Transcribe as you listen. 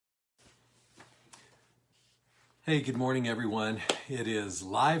Hey, good morning, everyone. It is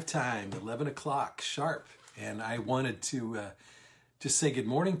live time, 11 o'clock sharp, and I wanted to just say good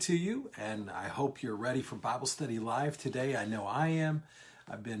morning to you, and I hope you're ready for Bible Study Live today. I know I am.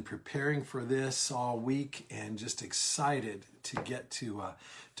 I've been preparing for this all week and just excited to get to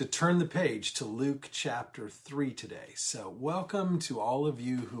turn the page to Luke chapter 3 today. So welcome to all of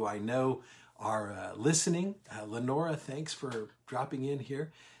you who I know are listening. Lenora, thanks for dropping in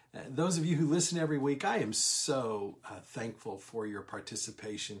here. Those of you who listen every week, I am so thankful for your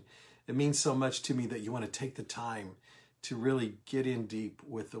participation. It means so much to me that you want to take the time to really get in deep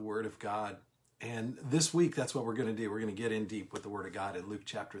with the Word of God. And this week, that's what we're going to do. We're going to get in deep with the Word of God in Luke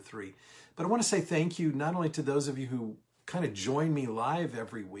chapter 3. But I want to say thank you not only to those of you who kind of join me live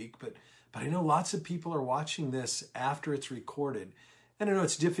every week, but I know lots of people are watching this after it's recorded. And I know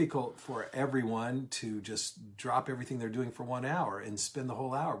it's difficult for everyone to just drop everything they're doing for 1 hour and spend the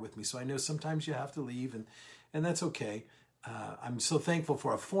whole hour with me. So I know sometimes you have to leave, and that's okay. I'm so thankful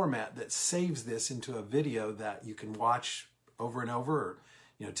for a format that saves this into a video that you can watch over and over,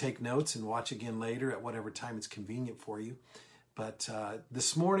 or take notes and watch again later at whatever time it's convenient for you. But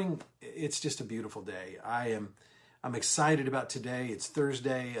this morning, it's just a beautiful day. I'm excited about today. It's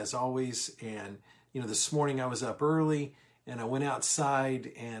Thursday, as always, and this morning I was up early. And I went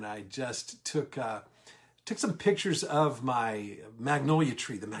outside and I just took some pictures of my magnolia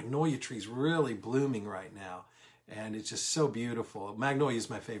tree. The magnolia tree is really blooming right now, and it's just so beautiful. Magnolia is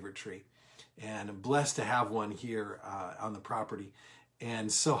my favorite tree, and I'm blessed to have one here on the property.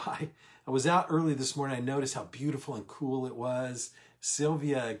 And so I was out early this morning. I noticed how beautiful and cool it was.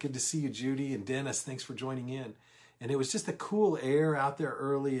 Sylvia, good to see you. Judy and Dennis, thanks for joining in. And it was just the cool air out there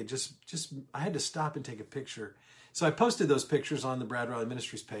early. It just I had to stop and take a picture. So I posted those pictures on the Brad Riley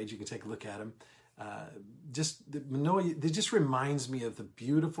Ministries page. You can take a look at them. It just reminds me of the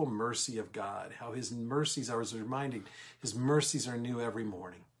beautiful mercy of God, how his mercies, I was reminded, his mercies are new every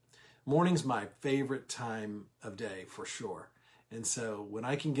morning. Morning's my favorite time of day for sure. And so when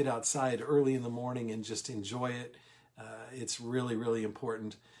I can get outside early in the morning and just enjoy it, it's really, really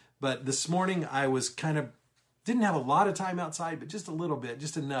important. But this morning I was didn't have a lot of time outside, but just a little bit,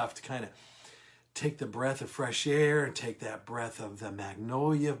 just enough to kind of take the breath of fresh air and take that breath of the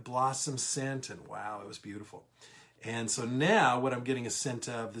magnolia blossom scent. And wow, it was beautiful. And so now what I'm getting a scent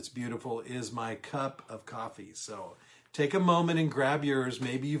of that's beautiful is my cup of coffee. So take a moment and grab yours.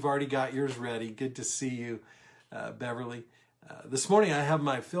 Maybe you've already got yours ready. Good to see you, Beverly. This morning I have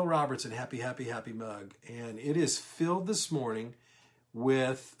my Phil Robertson Happy, Happy, Happy mug. And it is filled this morning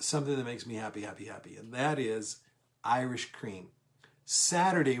with something that makes me happy, happy, happy. And that is Irish cream.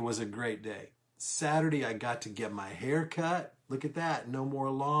 Saturday was a great day. Saturday, I got to get my hair cut. Look at that. No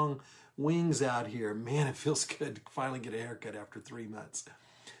more long wings out here. Man, it feels good to finally get a haircut after 3 months.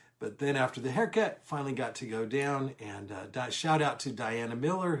 But then after the haircut, finally got to go down and shout out to Diana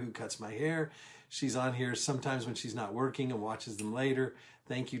Miller, who cuts my hair. She's on here sometimes when she's not working and watches them later.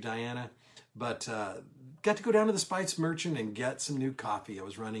 Thank you, Diana. But got to go down to the Spice Merchant and get some new coffee. I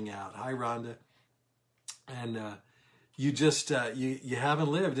was running out. Hi, Rhonda. And you just, you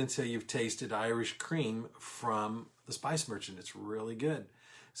haven't lived until you've tasted Irish cream from the Spice Merchant. It's really good.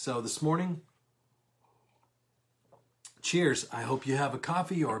 So this morning, cheers. I hope you have a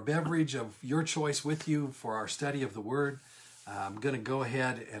coffee or a beverage of your choice with you for our study of the Word. I'm going to go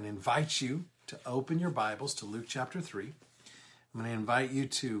ahead and invite you to open your Bibles to Luke chapter 3. I'm going to invite you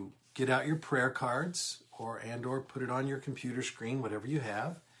to get out your prayer cards or put it on your computer screen, whatever you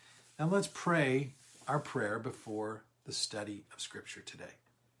have. And let's pray our prayer before the study of Scripture today.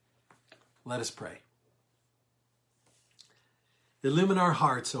 Let us pray. Illumine our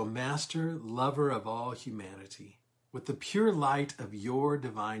hearts, O Master, lover of all humanity, with the pure light of your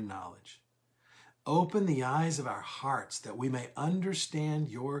divine knowledge. Open the eyes of our hearts that we may understand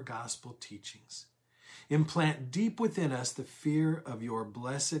your gospel teachings. Implant deep within us the fear of your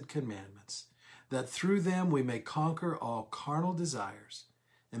blessed commandments, that through them we may conquer all carnal desires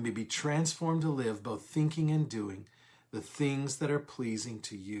and may be transformed to live, both thinking and doing, the things that are pleasing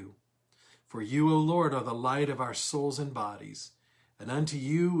to you. For you, O Lord, are the light of our souls and bodies, and unto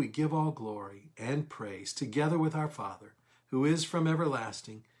you we give all glory and praise, together with our Father, who is from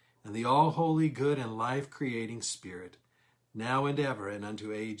everlasting, and the all-holy, good, and life-creating Spirit, now and ever, and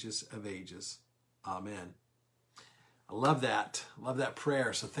unto ages of ages. Amen. I love that. Love that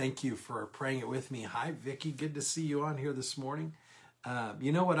prayer. So thank you for praying it with me. Hi, Vicki. Good to see you on here this morning.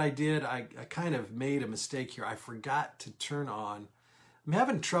 You know what I did? I kind of made a mistake here. I forgot to turn on. I'm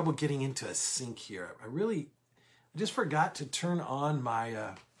having trouble getting into a sync here. I just forgot to turn on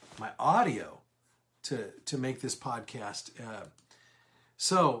my my audio to make this podcast.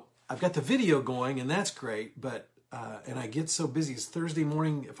 So I've got the video going, and that's great, but and I get so busy. It's Thursday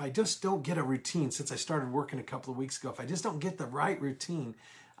morning. If I just don't get a routine, since I started working a couple of weeks ago, if I just don't get the right routine,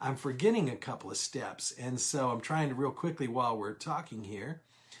 I'm forgetting a couple of steps. And so I'm trying to real quickly while we're talking here,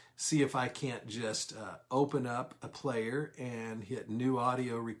 see if I can't just open up a player and hit new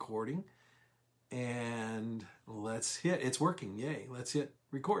audio recording. And let's hit, it's working, yay. Let's hit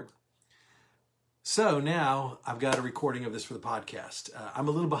record. So now I've got a recording of this for the podcast. I'm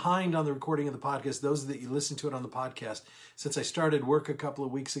a little behind on the recording of the podcast. Those that you listen to it on the podcast, since I started work a couple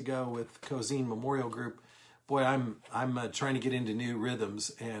of weeks ago with Cozine Memorial Group, boy, I'm trying to get into new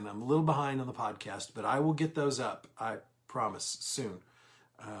rhythms, and I'm a little behind on the podcast, but I will get those up, I promise, soon.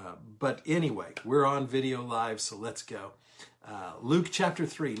 But anyway, we're on video live, so let's go. Luke chapter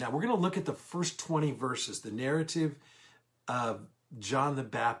 3. Now we're going to look at the first 20 verses, the narrative of John the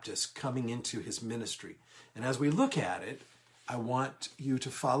Baptist coming into his ministry. And as we look at it, I want you to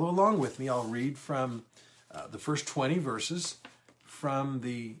follow along with me. I'll read from the first 20 verses from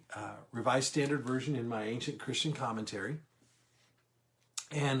the Revised Standard Version in my Ancient Christian Commentary.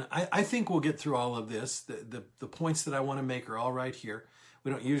 And I think we'll get through all of this. The points that I want to make are all right here.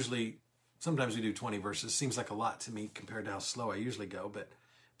 We don't usually, sometimes we do 20 verses. Seems like a lot to me compared to how slow I usually go. But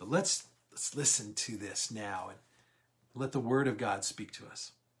let's listen to this now and let the word of God speak to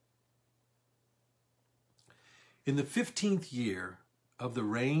us. In the 15th year of the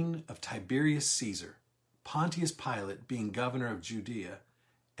reign of Tiberius Caesar, Pontius Pilate being governor of Judea,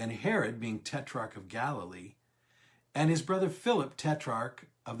 and Herod being tetrarch of Galilee, and his brother Philip tetrarch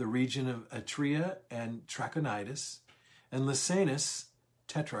of the region of Ituraea and Trachonitis, and Lysanias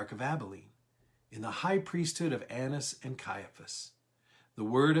tetrarch of Abilene, in the high priesthood of Annas and Caiaphas, the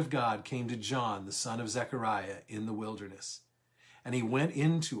word of God came to John, the son of Zechariah, in the wilderness. And he went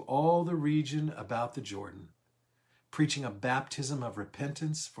into all the region about the Jordan, preaching a baptism of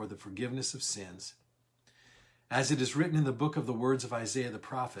repentance for the forgiveness of sins. As it is written in the book of the words of Isaiah the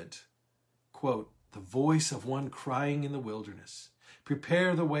prophet, quote, the voice of one crying in the wilderness,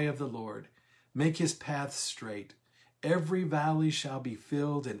 prepare the way of the Lord, make his paths straight. Every valley shall be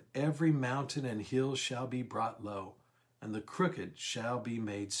filled, and every mountain and hill shall be brought low. And the crooked shall be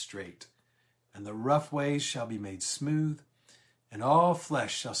made straight, and the rough ways shall be made smooth, and all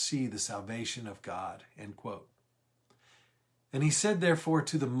flesh shall see the salvation of God. End quote. And he said therefore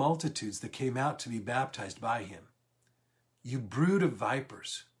to the multitudes that came out to be baptized by him, you brood of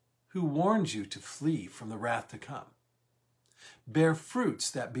vipers, who warned you to flee from the wrath to come? Bear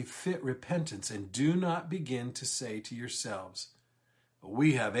fruits that befit repentance, and do not begin to say to yourselves,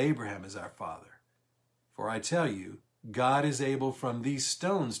 we have Abraham as our father. For I tell you, God is able from these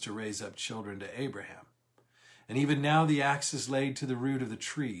stones to raise up children to Abraham. And even now the axe is laid to the root of the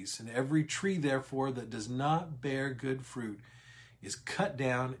trees, and every tree, therefore, that does not bear good fruit is cut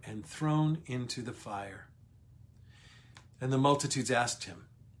down and thrown into the fire. And the multitudes asked him,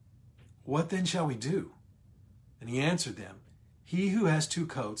 what then shall we do? And he answered them, he who has 2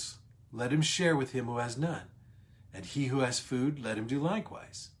 coats, let him share with him who has none, and he who has food, let him do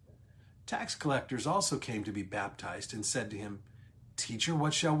likewise. Tax collectors also came to be baptized and said to him, Teacher,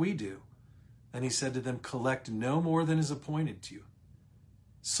 what shall we do? And he said to them, collect no more than is appointed to you.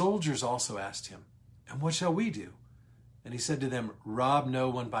 Soldiers also asked him, and what shall we do? And he said to them, rob no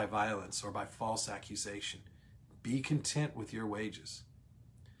one by violence or by false accusation. Be content with your wages.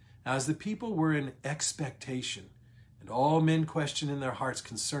 Now, as the people were in expectation, and all men questioned in their hearts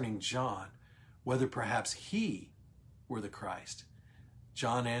concerning John, whether perhaps he were the Christ,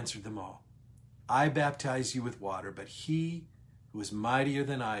 John answered them all, I baptize you with water, but he who is mightier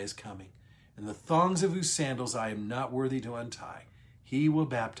than I is coming, and the thongs of whose sandals I am not worthy to untie. He will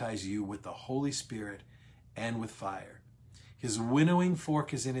baptize you with the Holy Spirit and with fire. His winnowing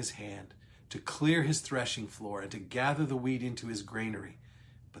fork is in his hand, to clear his threshing floor and to gather the wheat into his granary,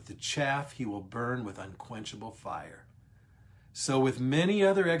 but the chaff he will burn with unquenchable fire. So with many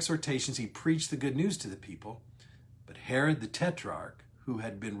other exhortations he preached the good news to the people, but Herod the Tetrarch, who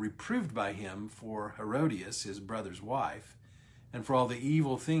had been reproved by him for Herodias, his brother's wife, and for all the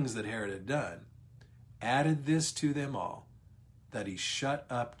evil things that Herod had done, added this to them all, that he shut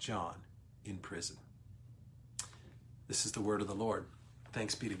up John in prison. This is the word of the Lord.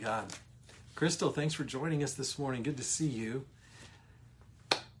 Thanks be to God. Crystal, thanks for joining us this morning. Good to see you.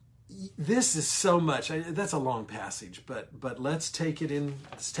 This is so much. That's a long passage, but let's take it in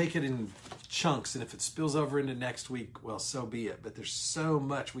chunks, and if it spills over into next week, well, so be it. But there's so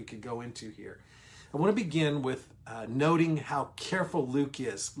much we could go into here. I want to begin with noting how careful Luke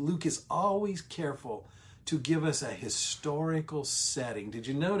is. Luke is always careful to give us a historical setting. Did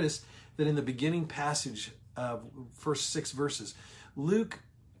you notice that in the beginning passage of first 6 verses, Luke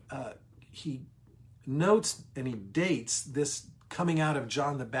he notes and he dates this coming out of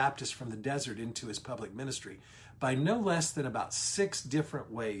John the Baptist from the desert into his public ministry by no less than about 6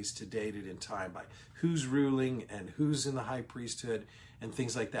 different ways to date it in time, by who's ruling and who's in the high priesthood and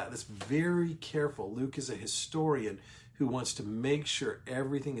things like that. That's very careful. Luke is a historian who wants to make sure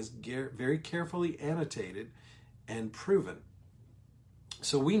everything is very carefully annotated and proven.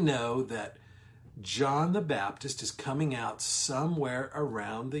 So we know that John the Baptist is coming out somewhere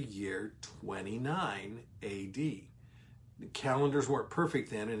around the year 29 AD. The calendars weren't perfect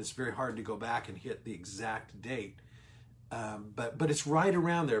then, and it's very hard to go back and hit the exact date. But it's right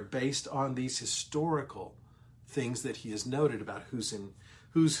around there based on these historical things that he has noted about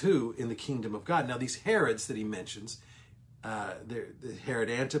who's who in the kingdom of God. Now, these Herods that he mentions, the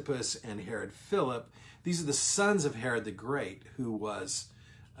Herod Antipas and Herod Philip, these are the sons of Herod the Great, who was,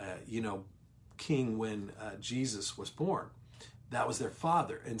 king when Jesus was born. That was their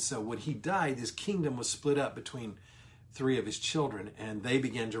father. And so when he died, his kingdom was split up between 3 of his children, and they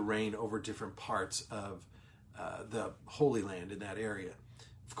began to reign over different parts of the Holy Land in that area.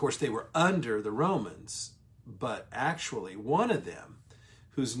 Of course, they were under the Romans, but actually one of them,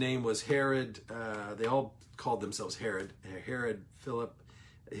 whose name was Herod, they all called themselves Herod Philip,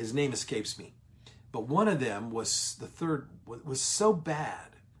 his name escapes me. But one of them was the third, was so bad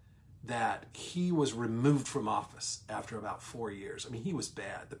that he was removed from office after about 4 years. I mean, he was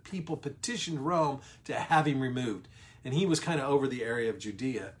bad. The people petitioned Rome to have him removed. And he was kind of over the area of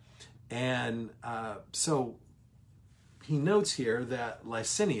Judea. And so he notes here that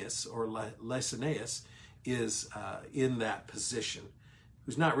Licinius, or Licinius, is in that position,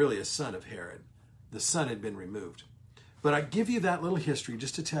 who's not really a son of Herod. The son had been removed. But I give you that little history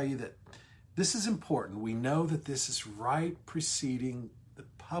just to tell you that this is important. We know that this is right preceding the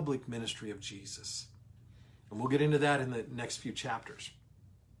public ministry of Jesus. And we'll get into that in the next few chapters.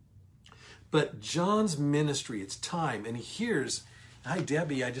 But John's ministry, it's time, and he hears, hi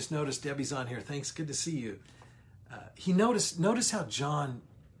Debbie, I just noticed Debbie's on here. Thanks, good to see you. Notice how John,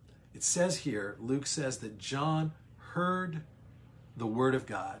 it says here, Luke says that John heard the word of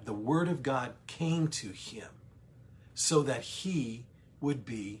God. The word of God came to him so that he would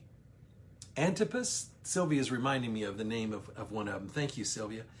be Antipas. Sylvia is reminding me of the name of one of them. Thank you,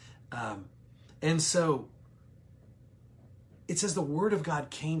 Sylvia. And so it says the word of God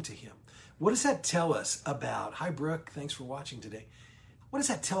came to him. What does that tell us about, hi Brooke, thanks for watching today. What does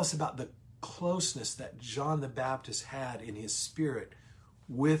that tell us about the closeness that John the Baptist had in his spirit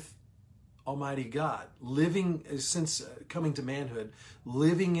with Almighty God, living since coming to manhood,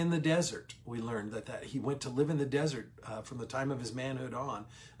 living in the desert? We learned that he went to live in the desert from the time of his manhood on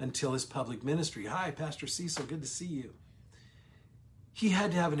until his public ministry. Hi, Pastor Cecil, good to see you. He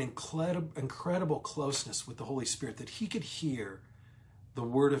had to have an incredible closeness with the Holy Spirit that he could hear the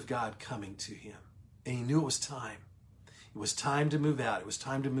word of God coming to him. And he knew it was time. It was time to move out. It was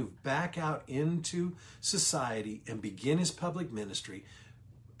time to move back out into society and begin his public ministry.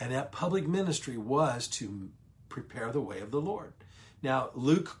 And that public ministry was to prepare the way of the Lord. Now,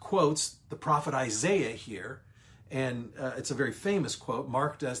 Luke quotes the prophet Isaiah here, and it's a very famous quote.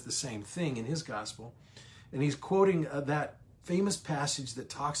 Mark does the same thing in his gospel. And he's quoting that famous passage that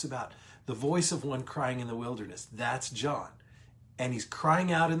talks about the voice of one crying in the wilderness. That's John. And he's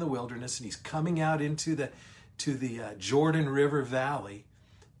crying out in the wilderness, and he's coming out into the Jordan River Valley,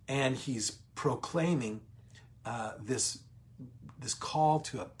 and he's proclaiming this call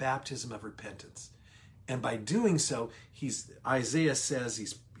to a baptism of repentance. And by doing so, Isaiah says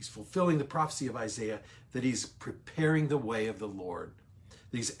he's fulfilling the prophecy of Isaiah that he's preparing the way of the Lord.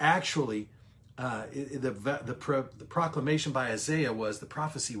 He's actually the proclamation by Isaiah was, the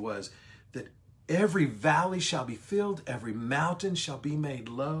prophecy was that every valley shall be filled, every mountain shall be made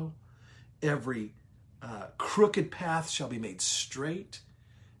low, every crooked path shall be made straight,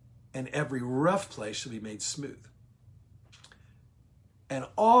 and every rough place shall be made smooth. And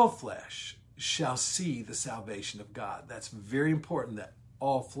all flesh shall see the salvation of God. That's very important, that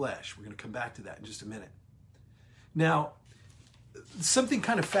all flesh. We're going to come back to that in just a minute. Now, something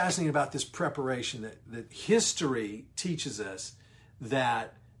kind of fascinating about this preparation that history teaches us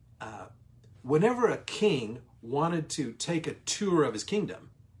that whenever a king wanted to take a tour of his kingdom,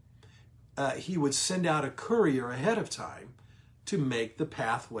 he would send out a courier ahead of time to make the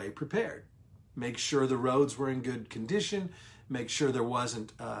pathway prepared, make sure the roads were in good condition, make sure there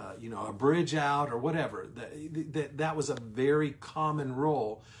wasn't a bridge out or whatever. That was a very common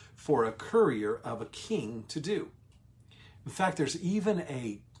role for a courier of a king to do. In fact, there's even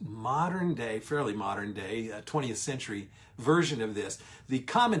a fairly modern day, 20th century version of this. The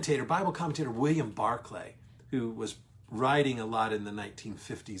Bible commentator William Barclay, who was writing a lot in the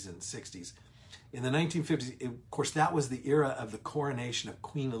 1950s and 60s. In the 1950s, of course, that was the era of the coronation of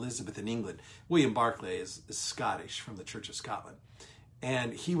Queen Elizabeth in England. William Barclay is Scottish, from the Church of Scotland.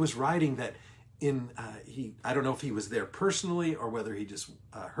 And he was writing that I don't know if he was there personally or whether he just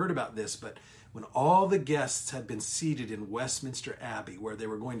heard about this, but when all the guests had been seated in Westminster Abbey, where they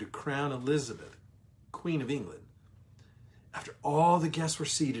were going to crown Elizabeth, Queen of England, after all the guests were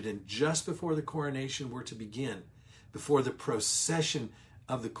seated and just before the coronation were to begin, before the procession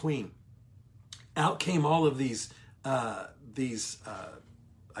of the Queen, out came all of these I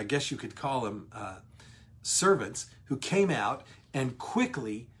guess you could call them servants, who came out and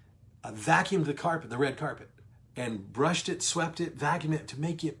quickly vacuumed the carpet, the red carpet, and brushed it, swept it, vacuumed it to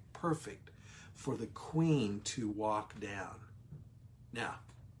make it perfect for the Queen to walk down. Now,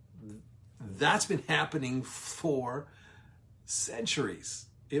 that's been happening for centuries.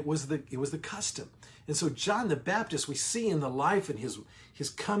 It was the custom. And so John the Baptist, we see in the life and his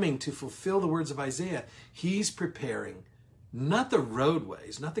coming to fulfill the words of Isaiah, he's preparing not the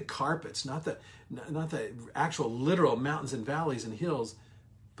roadways, not the carpets, not the actual literal mountains and valleys and hills,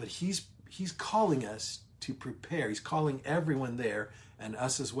 but he's calling us to prepare. He's calling everyone there, and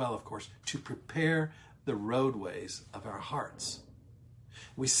us as well, of course, to prepare the roadways of our hearts.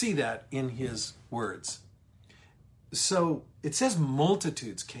 We see that in his words. So it says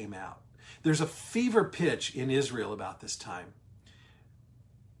multitudes came out. There's a fever pitch in Israel about this time.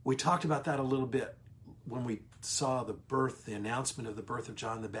 We talked about that a little bit when we saw the announcement of the birth of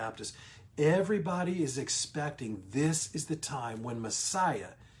John the Baptist. Everybody is expecting this is the time when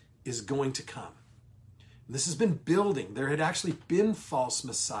Messiah is going to come. This has been building. There had actually been false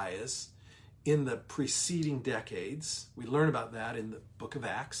messiahs in the preceding decades. We learn about that in the book of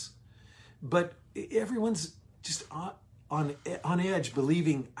Acts. But everyone's just on edge,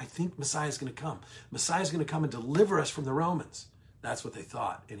 believing, I think Messiah is going to come. Messiah is going to come and deliver us from the Romans. That's what they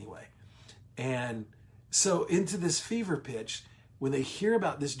thought, anyway. And so into this fever pitch, when they hear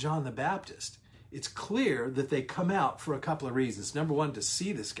about this John the Baptist, it's clear that they come out for a couple of reasons. Number one, to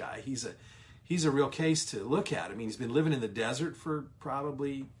see this guy. He's a real case to look at. I mean, he's been living in the desert for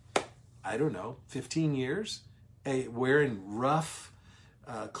probably, 15 years, wearing rough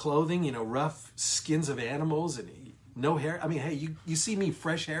clothing, rough skins of animals, and no hair. I mean, hey, you see me,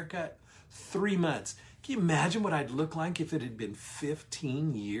 fresh haircut, 3 months. Can you imagine what I'd look like if it had been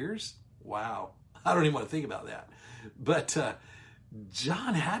 15 years? Wow. I don't even want to think about that. But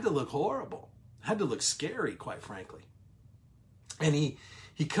John had to look horrible, had to look scary, quite frankly. And he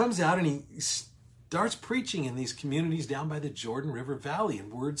comes out and he starts preaching in these communities down by the Jordan River Valley,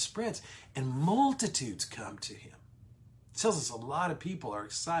 and word spreads, and multitudes come to him. It tells us a lot of people are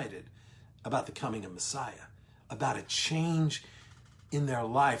excited about the coming of Messiah, about a change in their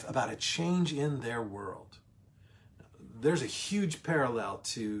life, about a change in their world. There's a huge parallel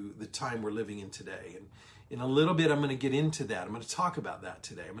to the time we're living in today. And in a little bit, I'm going to get into that. I'm going to talk about that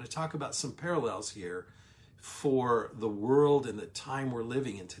today. I'm going to talk about some parallels here for the world and the time we're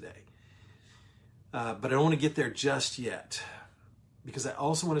living in today. But I don't want to get there just yet, because I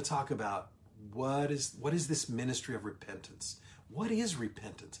also want to talk about what is this ministry of repentance? What is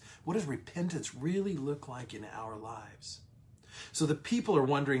repentance? What does repentance really look like in our lives? So the people are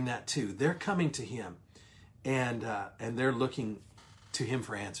wondering that too. They're coming to him, and they're looking to him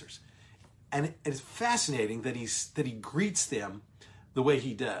for answers. And it's fascinating that he greets them the way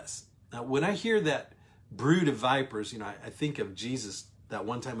he does. Now, when I hear that brood of vipers, I think of Jesus that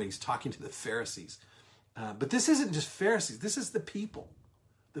one time when he's talking to the Pharisees. But this isn't just Pharisees. This is the people.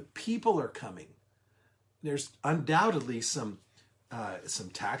 The people are coming. There's undoubtedly some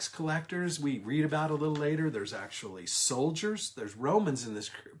tax collectors we read about a little later. There's actually soldiers. There's Romans in this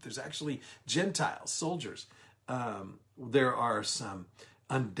group. There's actually Gentiles, soldiers. There are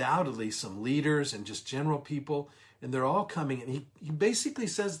undoubtedly some leaders and just general people, and they're all coming. And he basically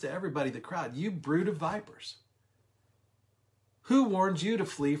says to everybody, the crowd, you brood of vipers. Who warned you to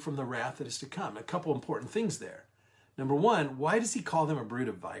flee from the wrath that is to come? A couple important things there. Number one, why does he call them a brood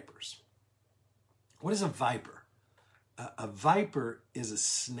of vipers? What is a viper? A viper is a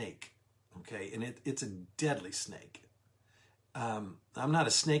snake, okay? And it's a deadly snake. I'm not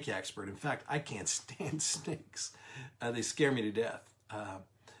a snake expert. In fact, I can't stand snakes. They scare me to death.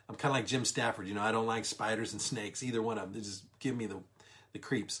 I'm kind of like Jim Stafford. I don't like spiders and snakes. Either one of them. They just give me the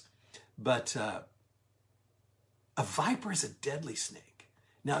creeps. But a viper is a deadly snake.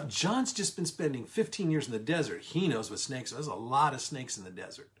 Now, John's just been spending 15 years in the desert. He knows what snakes are. There's a lot of snakes in the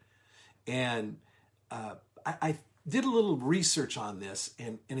desert. And I did a little research on this,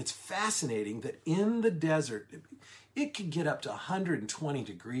 and it's fascinating that in the desert, it could get up to 120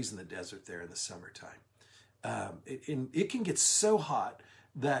 degrees in the desert there in the summertime. it can get so hot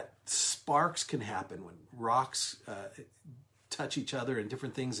that sparks can happen when rocks touch each other and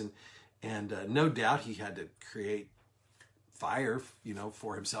different things. And no doubt he had to create fire,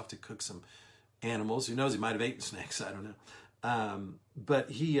 for himself to cook some animals. Who knows? He might have eaten snakes. I don't know. But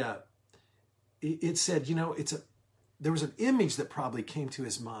it said, there was an image that probably came to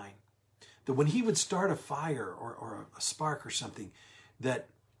his mind that when he would start a fire or a spark or something, that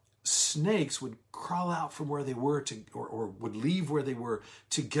snakes would crawl out from where they were or would leave where they were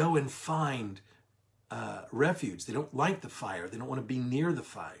to go and find refuge. They don't like the fire. They don't want to be near the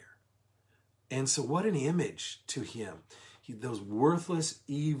fire. And so what an image to him. Those worthless,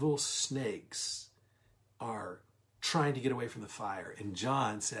 evil snakes are trying to get away from the fire. And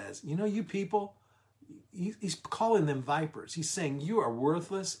John says, you people, he's calling them vipers. He's saying, you are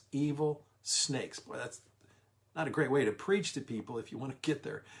worthless, evil snakes. Boy, that's not a great way to preach to people if you want to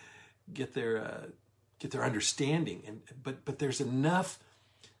get their understanding. But there's enough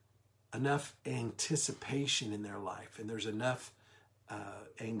anticipation in their life, and there's enough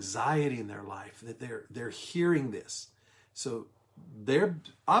anxiety in their life that they're hearing this. So they're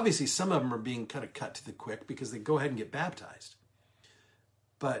obviously, some of them are being kind of cut to the quick because they go ahead and get baptized.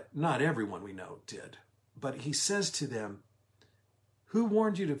 But not everyone we know did. But he says to them, who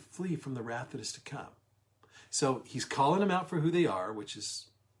warned you to flee from the wrath that is to come? So he's calling them out for who they are, which is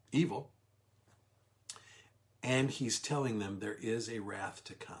evil. And he's telling them there is a wrath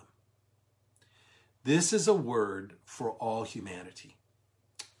to come. This is a word for all humanity.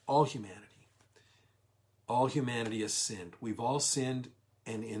 All humanity. All humanity has sinned. We've all sinned,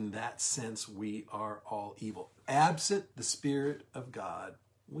 and in that sense, we are all evil. Absent the Spirit of God,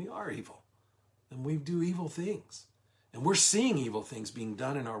 we are evil. And we do evil things. And we're seeing evil things being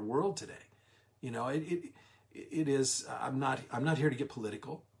done in our world today. It is, I'm not here to get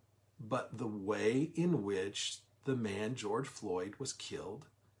political, but the way in which the man George Floyd was killed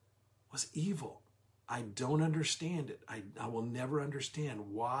was evil. I don't understand it. I will never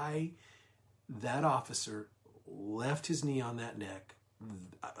understand why that officer left his knee on that neck.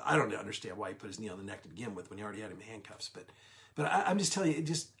 I don't understand why he put his knee on the neck to begin with when he already had him in handcuffs. But I'm just telling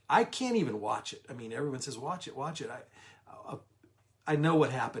you, I can't even watch it. I mean, everyone says, watch it. I know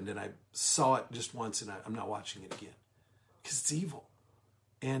what happened, and I saw it just once, and I'm not watching it again because it's evil.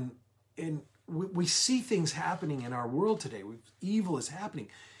 And we see things happening in our world today. Evil is happening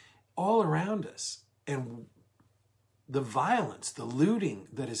all around us. And the violence, the looting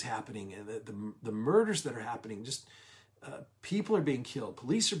that is happening, and the murders that are happening, just people are being killed,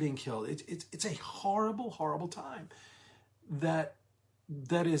 police are being killed. It's a horrible, horrible time that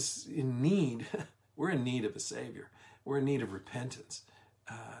is in need. We're in need of a Savior. We're in need of repentance.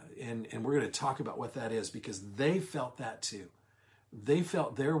 And we're going to talk about what that is, because they felt that too. They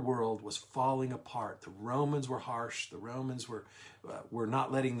felt their world was falling apart. The Romans were harsh. The Romans were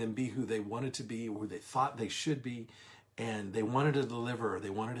not letting them be who they wanted to be, or they thought they should be. And they wanted a deliverer. They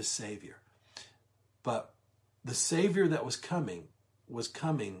wanted a Savior. But the Savior that was coming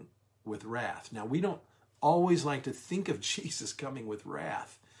with wrath. Now, we don't always like to think of Jesus coming with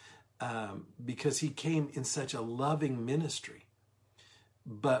wrath because he came in such a loving ministry.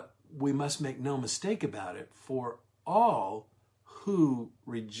 But we must make no mistake about it. For all who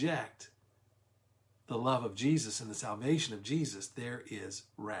reject the love of Jesus and the salvation of Jesus, there is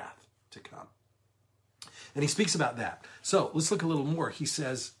wrath to come. And he speaks about that. So let's look a little more. He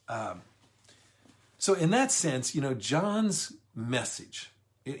says, so in that sense, John's message,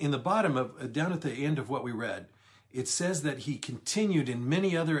 in the bottom of, down at the end of what we read, it says that he continued in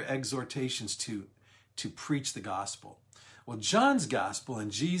many other exhortations to preach the gospel. Well, John's gospel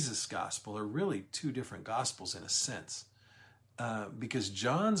and Jesus' gospel are really two different gospels in a sense, because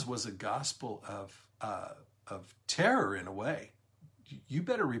John's was a gospel of terror in a way. You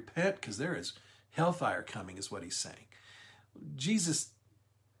better repent because there is hellfire coming, is what he's saying. Jesus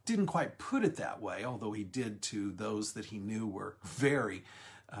didn't quite put it that way, although he did to those that he knew were very,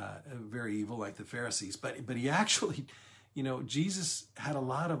 very evil, like the Pharisees. But he actually, Jesus had a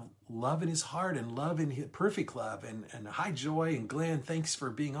lot of love in his heart, and love in his perfect love, and high joy. And Glenn, thanks for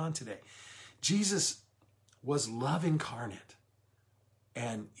being on today. Jesus was love incarnate,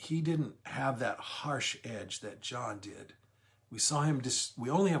 and he didn't have that harsh edge that John did. We saw him we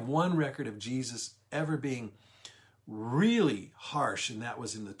only have one record of Jesus ever being really harsh, and that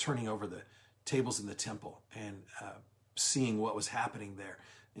was in the turning over the tables in the temple and seeing what was happening there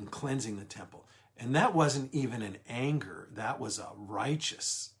and cleansing the temple. And that wasn't even an anger. That was a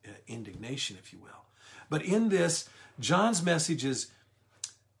righteous indignation, if you will. But in this, John's message is,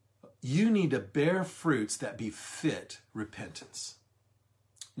 you need to bear fruits that befit repentance.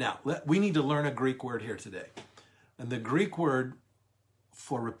 Now, we need to learn a Greek word here today. And the Greek word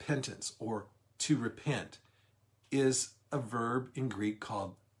for repentance or to repent is a verb in Greek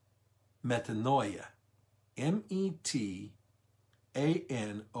called metanoia. Metanoia.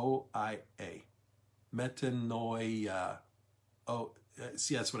 Metanoia. Oh,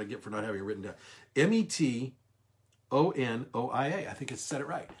 see, that's what I get for not having it written down. Metanoia. I think it said it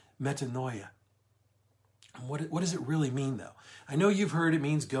right. Metanoia. What does it really mean, though? I know you've heard it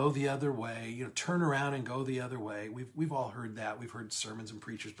means go the other way, turn around and go the other way. We've all heard that. We've heard sermons and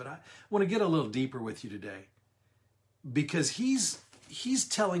preachers, but I want to get a little deeper with you today, because he's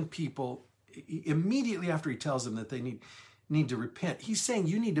telling people immediately after he tells them that they need to repent. He's saying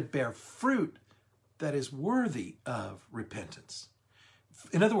you need to bear fruit that is worthy of repentance.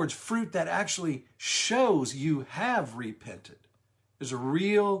 In other words, fruit that actually shows you have repented. There's a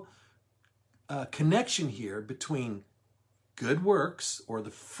real connection here between good works, or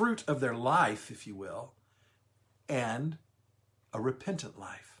the fruit of their life, if you will, and a repentant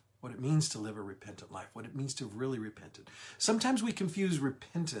life. What it means to live a repentant life, what it means to really repent. Sometimes we confuse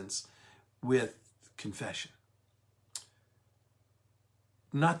repentance with confession.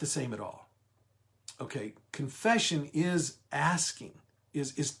 Not the same at all. Okay, confession is asking,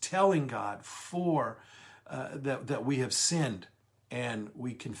 is telling God for that we have sinned, and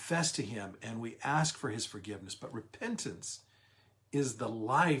we confess to him and we ask for his forgiveness. But repentance is the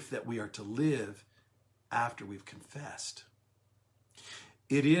life that we are to live after we've confessed.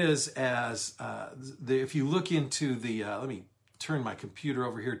 It is as, if you look into let me turn my computer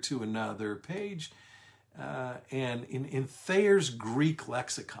over here to another page, and in Thayer's Greek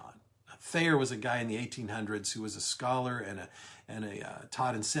lexicon. Thayer was a guy in the 1800s who was a scholar and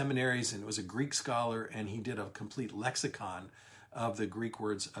taught in seminaries, and was a Greek scholar, and he did a complete lexicon of the Greek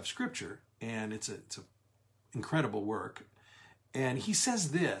words of Scripture, and it's an incredible work. And he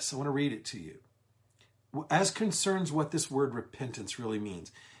says this, I want to read it to you. As concerns what this word repentance really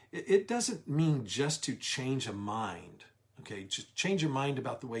means, it doesn't mean just to change a mind, okay? Just change your mind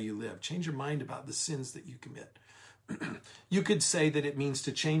about the way you live. Change your mind about the sins that you commit. You could say that it means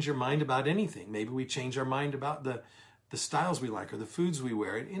to change your mind about anything. Maybe we change our mind about the styles we like or the foods we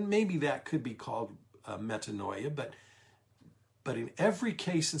wear, and maybe that could be called metanoia, but in every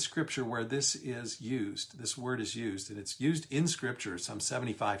case in Scripture where this is used, this word is used, and it's used in Scripture some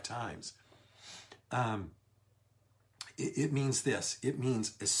 75 times, it means this. It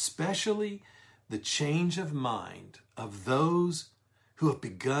means especially the change of mind of those who have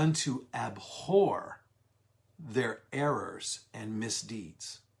begun to abhor their errors and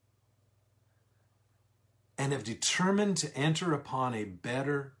misdeeds and have determined to enter upon a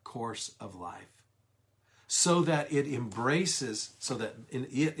better course of life, so that it embraces, so that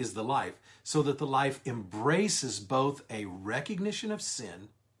it is the life, so that the life embraces both a recognition of sin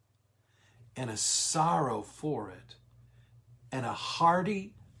and a sorrow for it, and a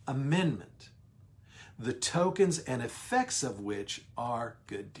hearty amendment, the tokens and effects of which are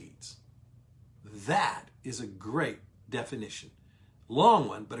good deeds. That is a great definition. Long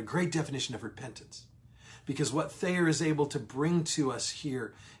one, but a great definition of repentance. Because what Thayer is able to bring to us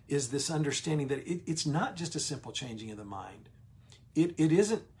here is this understanding that it's not just a simple changing of the mind. It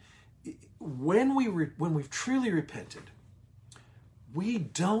isn't. When we've truly repented, we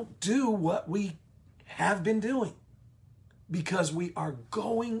don't do what we have been doing, because we are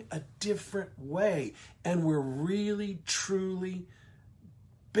going a different way, and we're really, truly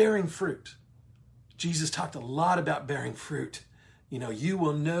bearing fruit. Jesus talked a lot about bearing fruit. You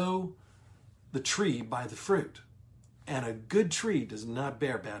will know the tree by the fruit. And a good tree does not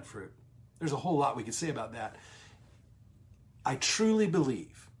bear bad fruit. There's a whole lot we could say about that. I truly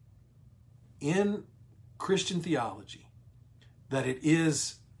believe in Christian theology that it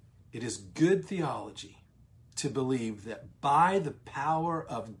is good theology to believe that by the power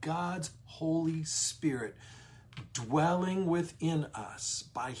of God's Holy Spirit dwelling within us,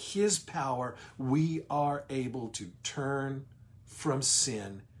 by his power, we are able to turn from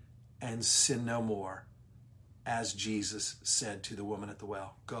sin and sin no more. As Jesus said to the woman at the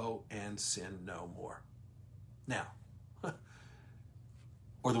well, go and sin no more. Now,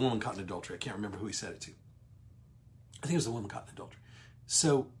 or the woman caught in adultery. I can't remember who he said it to. I think it was the woman caught in adultery.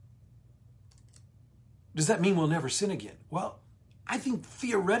 So, does that mean we'll never sin again? Well, I think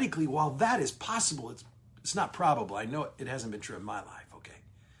theoretically, while that is possible, it's not probable. I know it hasn't been true in my life, okay?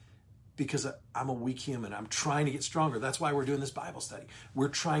 Because I'm a weak human. I'm trying to get stronger. That's why we're doing this Bible study. We're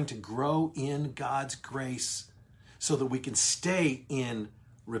trying to grow in God's grace so that we can stay in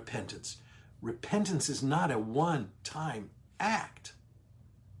repentance. Repentance is not a one-time act.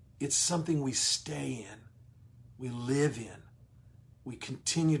 It's something we stay in, we live in, We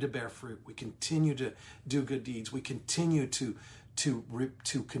continue to bear fruit. We continue to do good deeds. We continue to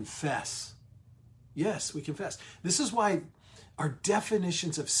confess. Yes, we confess. This is why our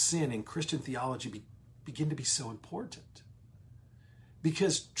definitions of sin in Christian theology begin to be so important.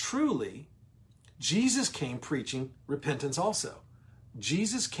 Because truly, Jesus came preaching repentance also.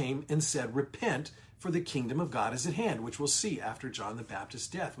 Jesus came and said, repent, for the kingdom of God is at hand, which we'll see after John the Baptist's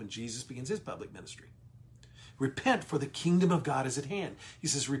death when Jesus begins his public ministry. Repent, for the kingdom of God is at hand. He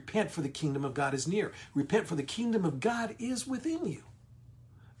says, repent, for the kingdom of God is near. Repent, for the kingdom of God is within you.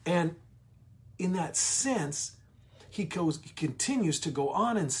 And in that sense, he continues to go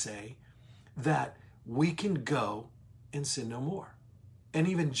on and say that we can go and sin no more. And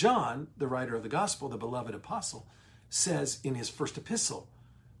even John, the writer of the gospel, the beloved apostle, says in his first epistle,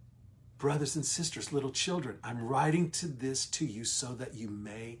 brothers and sisters, little children, I'm writing this to you so that you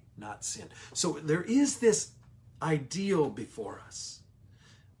may not sin. So there is this ideal before us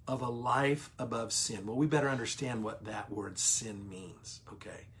of a life above sin. Well, we better understand what that word sin means,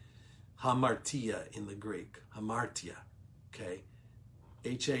 okay? Hamartia in the Greek, hamartia, okay?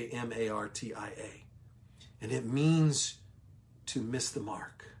 Hamartia. And it means to miss the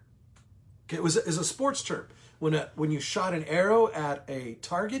mark. Okay, it was a sports term. When you shot an arrow at a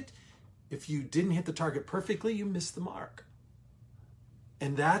target, if you didn't hit the target perfectly, you missed the mark.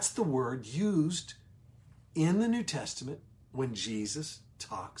 And that's the word used in the New Testament when Jesus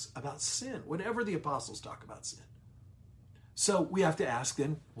talks about sin, whenever the apostles talk about sin. So we have to ask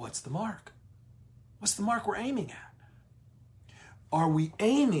then, what's the mark? What's the mark we're aiming at? Are we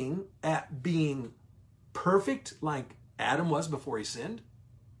aiming at being perfect like Adam was before he sinned?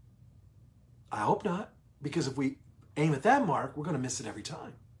 I hope not, because if we aim at that mark, we're going to miss it every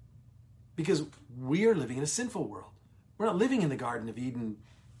time. Because we are living in a sinful world. We're not living in the Garden of Eden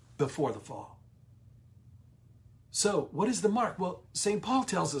before the fall. So what is the mark? Well, St. Paul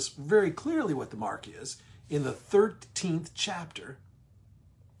tells us very clearly what the mark is in the 13th chapter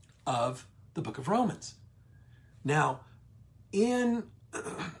of the book of Romans. Now, in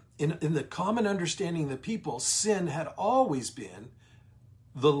the common understanding of the people, sin had always been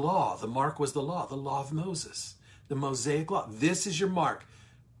the law. The mark was the law of Moses, the Mosaic law. This is your mark.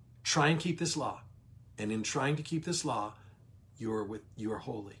 Try and keep this law. And in trying to keep this law, you are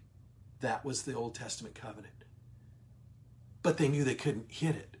holy. That was the Old Testament covenant. But they knew they couldn't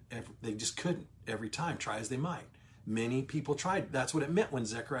hit it. They just couldn't every time, try as they might. Many people tried. That's what it meant when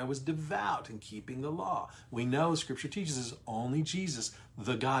Zechariah was devout in keeping the law. We know Scripture teaches us only Jesus,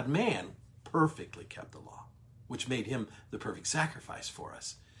 the God-man, perfectly kept the law, which made him the perfect sacrifice for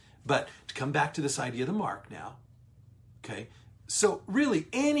us. But to come back to this idea of the mark now, okay, so really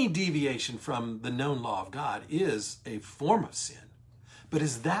any deviation from the known law of God is a form of sin. But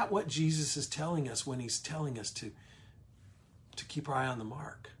is that what Jesus is telling us when he's telling us to keep our eye on the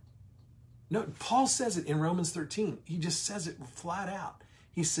mark? No, Paul says it in Romans 13. He just says it flat out.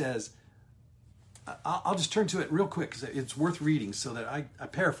 He says, I'll just turn to it real quick because it's worth reading so that I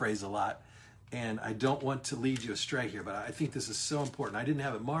paraphrase a lot and I don't want to lead you astray here, but I think this is so important. I didn't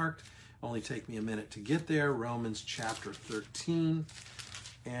have it marked. Only take me a minute to get there. Romans chapter 13,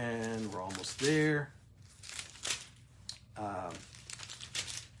 and we're almost there.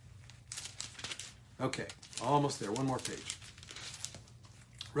 Okay, almost there. One more page.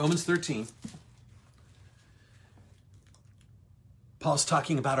 Romans 13. Paul's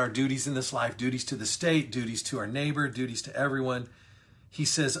talking about our duties in this life, duties to the state, duties to our neighbor, duties to everyone. He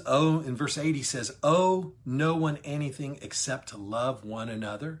says, in verse 8, he says, owe no one anything except to love one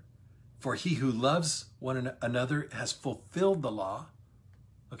another. For he who loves one another has fulfilled the law.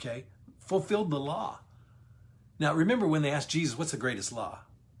 Okay? Fulfilled the law. Now, remember when they asked Jesus, what's the greatest law?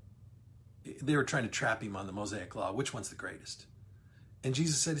 They were trying to trap him on the Mosaic law. Which one's the greatest? And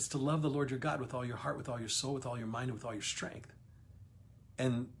Jesus said, it's to love the Lord your God with all your heart, with all your soul, with all your mind, and with all your strength.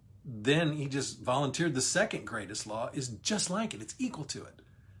 And then he just volunteered the second greatest law is just like it. It's equal to it.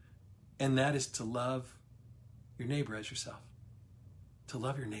 And that is to love your neighbor as yourself. To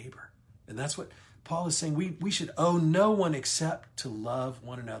love your neighbor. And that's what Paul is saying. We should owe no one except to love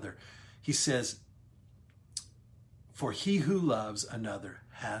one another. He says, for he who loves another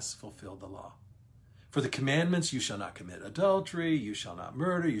has fulfilled the law. For the commandments, you shall not commit adultery, you shall not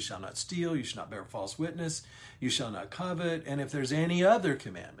murder, you shall not steal, you shall not bear false witness, you shall not covet. And if there's any other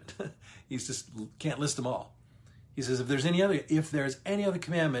commandment, he just can't list them all. He says, if there's any other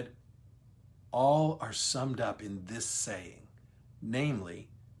commandment, all are summed up in this saying, namely,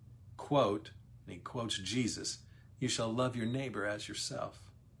 quote, and he quotes Jesus, you shall love your neighbor as yourself,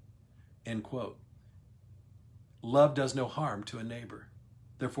 end quote. Love does no harm to a neighbor.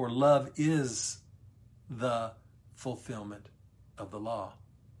 Therefore, love is the fulfillment of the law.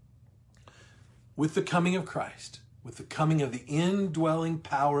 With the coming of Christ, with the coming of the indwelling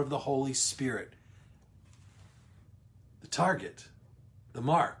power of the Holy Spirit, the target, the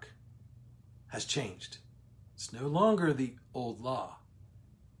mark, has changed. It's no longer the old law.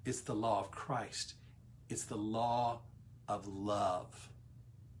 It's the law of Christ. It's the law of love.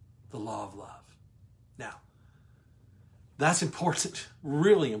 The law of love. Now, that's important,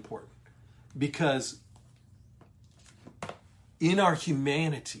 really important, because in our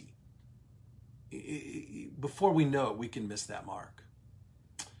humanity, before we know it, we can miss that mark.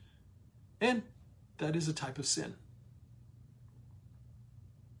 And that is a type of sin.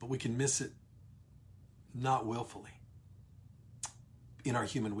 But we can miss it not willfully in our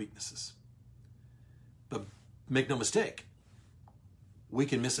human weaknesses. But make no mistake, we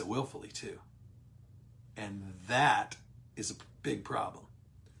can miss it willfully too. And that is a big problem.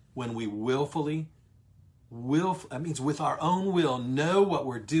 When we willfully, that means with our own will, know what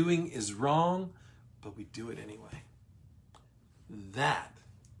we're doing is wrong, but we do it anyway. That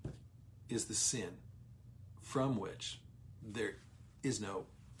is the sin from which there is no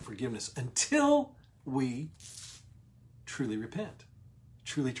forgiveness until we truly repent,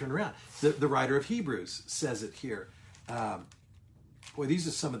 truly turn around. The writer of Hebrews says it here. Boy, these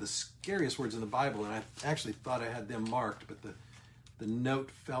are some of the scariest words in the Bible, and I actually thought I had them marked, but the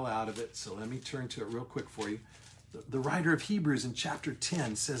note fell out of it, so let me turn to it real quick for you. The writer of Hebrews in chapter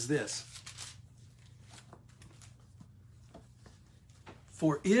 10 says this: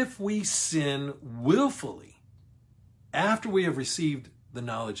 "For if we sin willfully after we have received the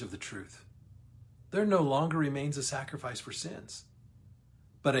knowledge of the truth, there no longer remains a sacrifice for sins,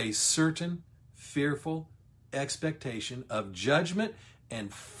 but a certain fearful expectation of judgment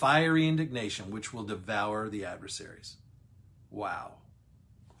and fiery indignation, which will devour the adversaries." Wow.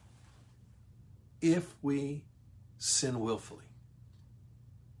 If we sin willfully.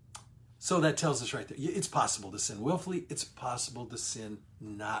 So that tells us right there, it's possible to sin willfully. It's possible to sin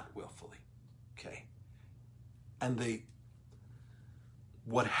not willfully. Okay. And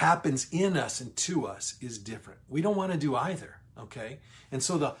what happens in us and to us is different. We don't want to do either. Okay. And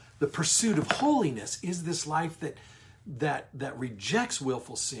so the pursuit of holiness is this life that rejects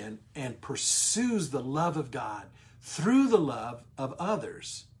willful sin and pursues the love of God through the love of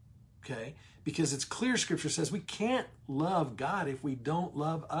others. Okay. Because it's clear, Scripture says we can't love God if we don't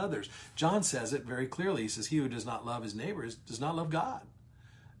love others. John says it very clearly. He says, "He who does not love his neighbor does not love God."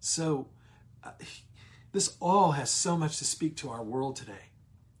 So this all has so much to speak to our world today.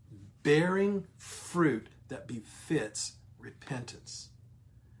 Bearing fruit that befits repentance.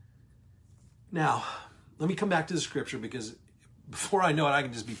 Now, let me come back to the Scripture, because before I know it, I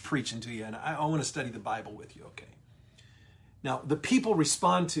can just be preaching to you, and I want to study the Bible with you, okay? Now, the people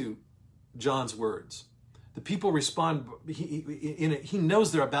respond to John's words. The people respond, he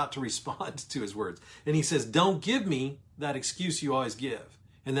knows they're about to respond to his words. And he says, "Don't give me that excuse you always give."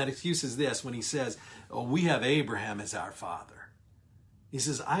 And that excuse is this, when he says, "Oh, we have Abraham as our father." He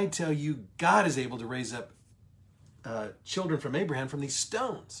says, "I tell you, God is able to raise up children from Abraham from these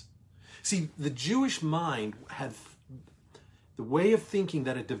stones." See, the Jewish mind had the way of thinking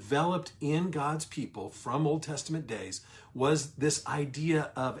that it developed in God's people from Old Testament days was this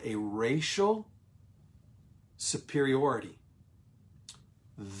idea of a racial superiority.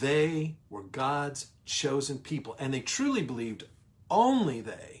 They were God's chosen people, and they truly believed only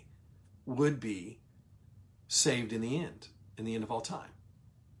they would be saved in the end of all time.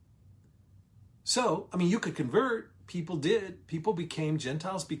 So, I mean, you could convert. People did. People became,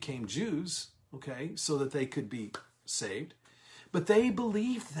 Gentiles became Jews, okay, so that they could be saved. But they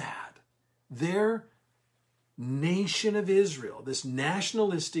believed that their nation of Israel, this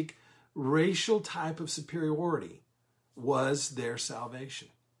nationalistic, racial type of superiority, was their salvation.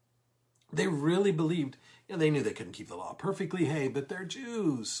 They really believed, they knew they couldn't keep the law perfectly, hey, but they're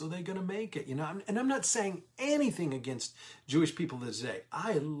Jews, so they're going to make it, And I'm not saying anything against Jewish people today.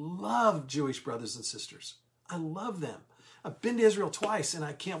 I love Jewish brothers and sisters. I love them. I've been to Israel twice, and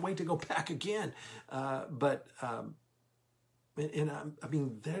I can't wait to go back again. I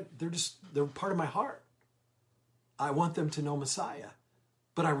mean, they're part of my heart. I want them to know Messiah,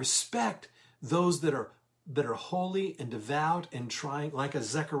 but I respect those that are holy and devout and trying, like a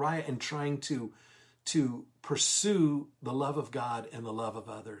Zechariah, and trying to pursue the love of God and the love of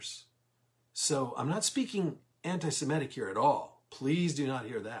others. So I'm not speaking anti-Semitic here at all. Please do not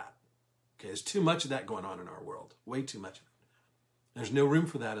hear that. Okay, there's too much of that going on in our world. Way too much of it. There's no room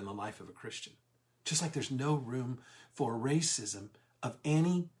for that in the life of a Christian. Just like there's no room for racism of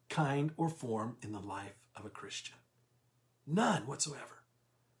any kind or form in the life of a Christian. None whatsoever.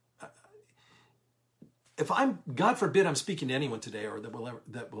 if I'm, God forbid, I'm speaking to anyone today or that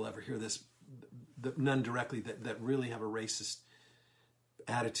will ever hear this, none directly, that really have a racist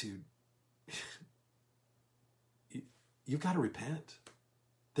attitude, you've got to repent.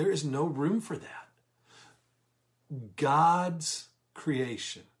 There is no room for that. God's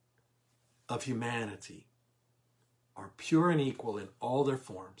creation of humanity are pure and equal in all their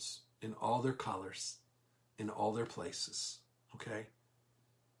forms, in all their colors, in all their places. Okay?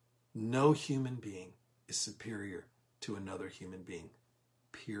 No human being is superior to another human being.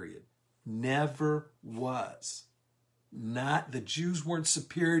 Period. Never was. Not the Jews weren't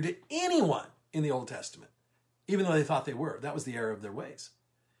superior to anyone in the Old Testament, even though they thought they were. That was the error of their ways.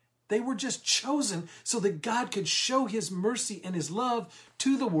 They were just chosen so that God could show his mercy and his love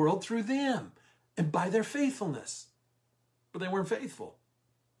to the world through them and by their faithfulness. But they weren't faithful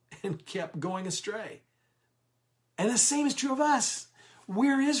and kept going astray. And the same is true of us.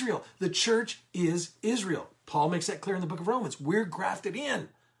 We're Israel. The church is Israel. Paul makes that clear in the book of Romans. We're grafted in.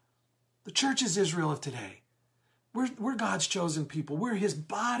 The church is Israel of today. We're God's chosen people. We're his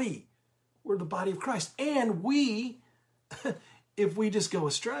body. We're the body of Christ. And we, if we just go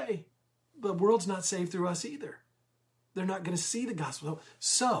astray, the world's not saved through us either. They're not going to see the gospel.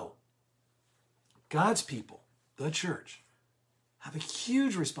 So, God's people, the church, have a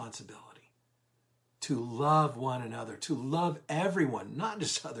huge responsibility to love one another, to love everyone, not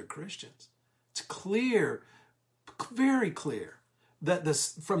just other Christians. It's clear, very clear, that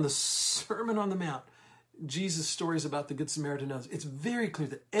from the Sermon on the Mount, Jesus' stories about the Good Samaritan knows, it's very clear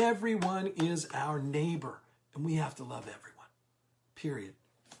that everyone is our neighbor, and we have to love everyone. Period.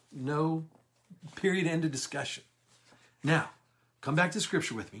 No period, end of discussion. Now, come back to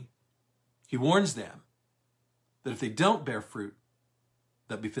Scripture with me. He warns them that if they don't bear fruit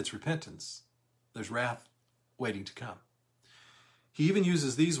that befits repentance, there's wrath waiting to come. He even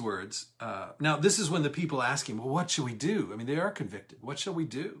uses these words. Now, this is when the people ask him, well, what shall we do? I mean, they are convicted. What shall we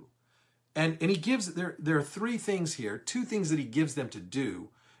do? And he gives, there are three things here, two things that he gives them to do.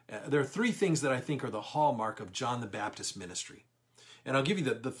 There are three things that I think are the hallmark of John the Baptist's ministry. And I'll give you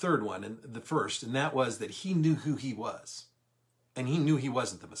the third one, and the first, and that was that he knew who he was. And he knew he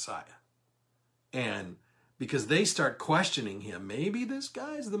wasn't the Messiah. And because they start questioning him, maybe this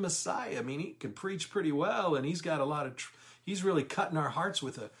guy's the Messiah. I mean, he can preach pretty well, and he's got a lot of, he's really cutting our hearts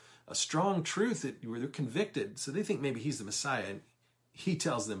with a strong truth that they're convicted. So they think maybe he's the Messiah. And he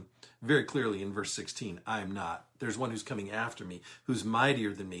tells them very clearly in verse 16, I am not. There's one who's coming after me, who's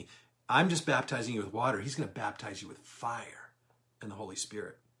mightier than me. I'm just baptizing you with water. He's going to baptize you with fire and the Holy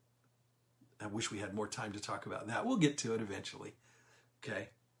Spirit. I wish we had more time to talk about that. We'll get to it eventually. Okay.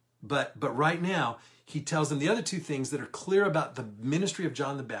 But right now, he tells them the other two things that are clear about the ministry of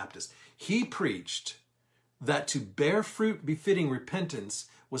John the Baptist. He preached that to bear fruit befitting repentance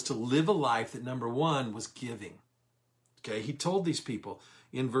was to live a life that, number one, was giving. Okay, he told these people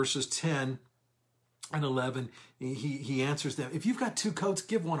in verses 10 and 11, he answers them, if you've got 2 coats,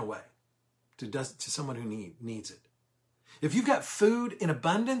 give one away to someone who needs it. If you've got food in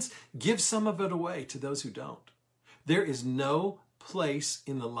abundance, give some of it away to those who don't. There is no place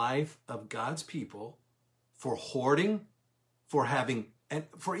in the life of God's people for hoarding, for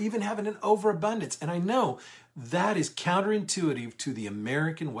even having an overabundance. And I know that is counterintuitive to the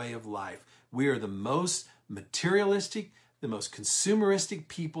American way of life. We are the most materialistic, the most consumeristic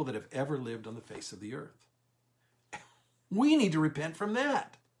people that have ever lived on the face of the earth. We need to repent from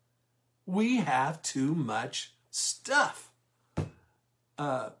that. We have too much stuff.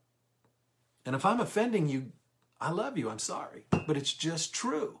 And if I'm offending you, I love you, I'm sorry. But it's just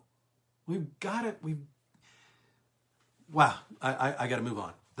true. We've got it. Wow, I got to move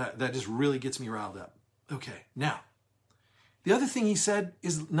on. That just really gets me riled up. Okay, now, the other thing he said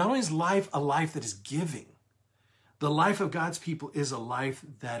is not only is life a life that is giving, the life of God's people is a life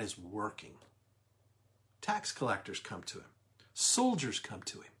that is working. Tax collectors come to him. Soldiers come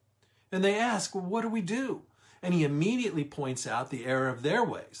to him. And they ask, well, what do we do? And he immediately points out the error of their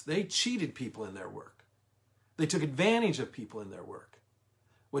ways. They cheated people in their work. They took advantage of people in their work.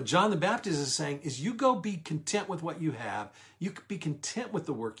 What John the Baptist is saying is you go be content with what you have. You be content with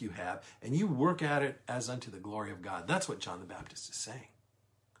the work you have, and you work at it as unto the glory of God. That's what John the Baptist is saying.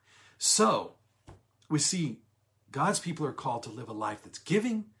 So we see God's people are called to live a life that's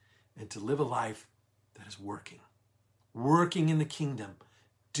giving and to live a life that is working. Working in the kingdom,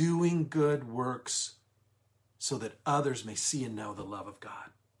 doing good works so that others may see and know the love of God.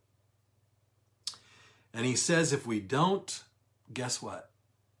 And he says if we don't, guess what?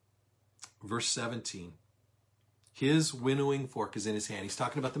 Verse 17, his winnowing fork is in his hand. He's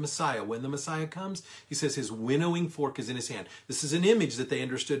talking about the Messiah. When the Messiah comes, he says his winnowing fork is in his hand. This is an image that they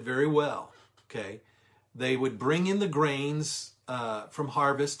understood very well, okay? They would bring in the grains from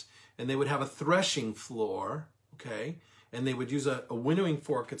harvest, and they would have a threshing floor, okay? And they would use a winnowing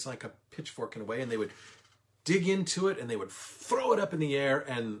fork. It's like a pitchfork in a way, and they would dig into it, and they would throw it up in the air,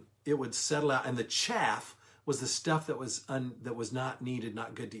 and it would settle out. And the chaff was the stuff that was not needed,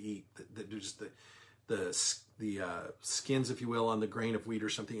 not good to eat. Just the skins, if you will, on the grain of wheat or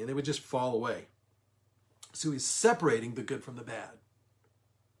something, and they would just fall away. So he's separating the good from the bad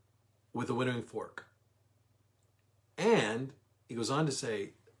with a winnowing fork. And he goes on to say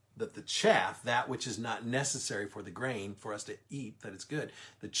that the chaff, that which is not necessary for the grain, for us to eat, that it's good,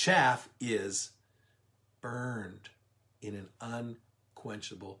 the chaff is burned in an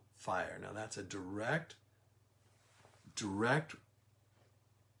unquenchable fire. Now that's a direct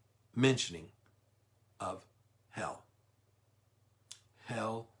mentioning of hell.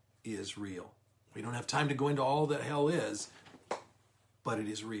 Hell is real. We don't have time to go into all that hell is, but it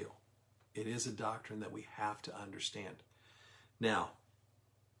is real. It is a doctrine that we have to understand. Now,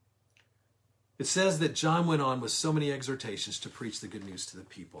 it says that John went on with so many exhortations to preach the good news to the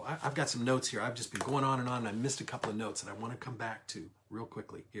people. I've got some notes here. I've just been going on, and I missed a couple of notes that I want to come back to real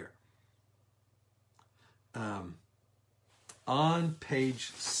quickly here. On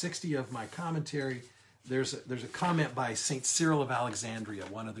page 60 of my commentary, there's a comment by St. Cyril of Alexandria,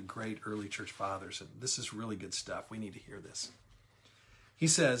 one of the great early church fathers, and this is really good stuff. We need to hear this. He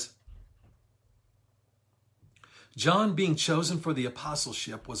says, John, being chosen for the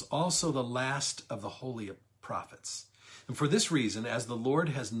apostleship, was also the last of the holy prophets. And for this reason, as the Lord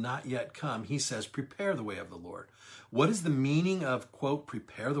has not yet come, he says, prepare the way of the Lord. What is the meaning of, quote,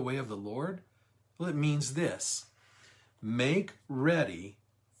 prepare the way of the Lord? Well, it means this: make ready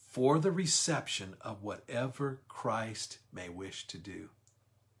for the reception of whatever Christ may wish to do.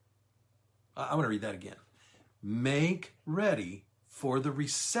 I want to read that again. Make ready for the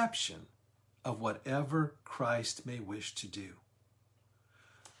reception of whatever Christ may wish to do.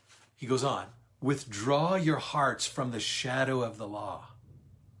 He goes on, withdraw your hearts from the shadow of the law.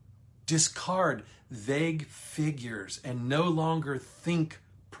 Discard vague figures and no longer think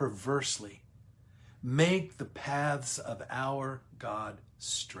perversely. Make the paths of our God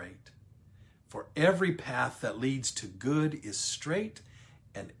straight. For every path that leads to good is straight,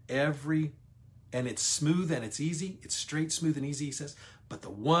 and it's smooth and it's easy. It's straight, smooth, and easy, he says. But the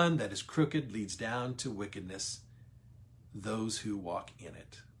one that is crooked leads down to wickedness, those who walk in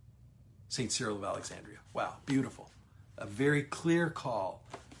it. St. Cyril of Alexandria. Wow, beautiful. A very clear call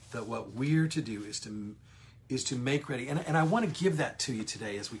that what we're to do is to make ready. And I want to give that to you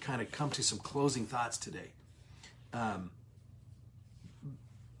today as we kind of come to some closing thoughts today.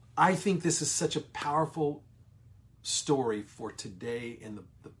 I think this is such a powerful story for today in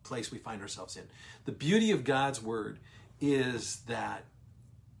the place we find ourselves in. The beauty of God's word is that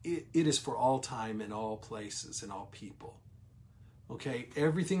it is for all time and all places and all people. Okay,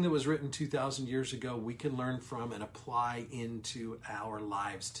 everything that was written 2,000 years ago, we can learn from and apply into our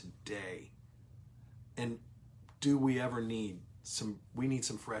lives today. And do we ever need we need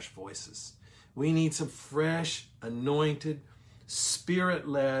some fresh voices. We need some fresh, anointed,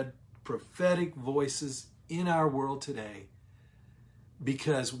 spirit-led, prophetic voices in our world today,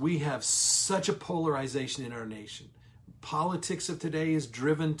 because we have such a polarization in our nation. Politics of today is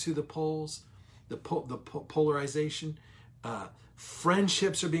driven to the polls, the polarization.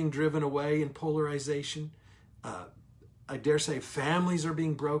 Friendships are being driven away in polarization. I dare say families are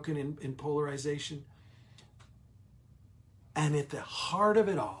being broken in polarization. And at the heart of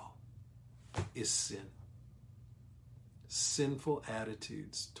it all is sin. Sinful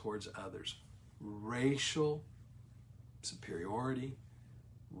attitudes towards others. Racial superiority,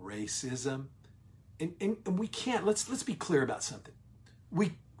 racism. And we can't, let's be clear about something.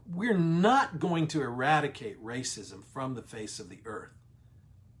 We're not going to eradicate racism from the face of the earth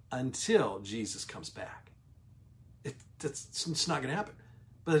until Jesus comes back. It's not going to happen.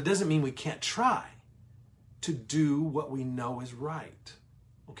 But it doesn't mean we can't try to do what we know is right.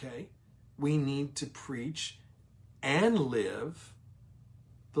 Okay? We need to preach and live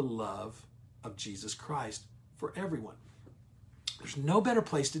the love of Jesus Christ for everyone. There's no better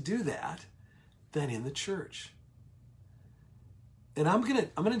place to do that than in the church. And I'm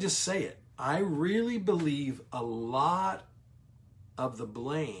gonna just say it. I really believe a lot of the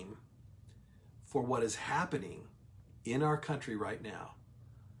blame for what is happening in our country right now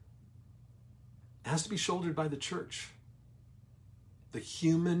has to be shouldered by the church. The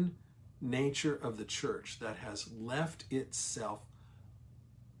human nature of the church that has left itself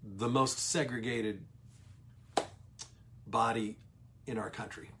the most segregated body in our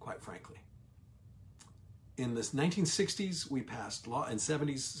country, quite frankly. in the 1960s, we passed law, in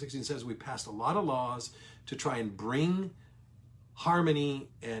 70s, 60s, and 70s, we passed a lot of laws to try and bring harmony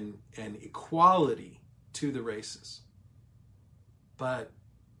and equality to the races. But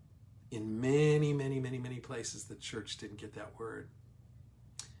in many, many, many, many places, the church didn't get that word.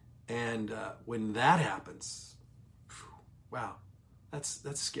 And when that happens, wow, that's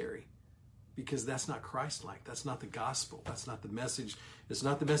scary, because that's not Christ-like. That's not the gospel. That's not the message. It's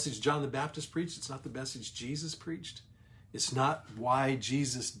not the message John the Baptist preached. It's not the message Jesus preached. It's not why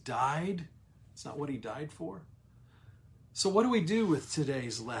Jesus died. It's not what he died for. So what do we do with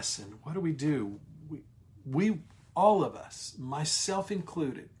today's lesson? What do we do? We all of us, myself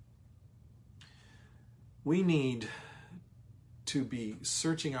included, we need to be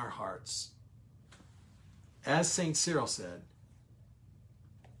searching our hearts, as St. Cyril said,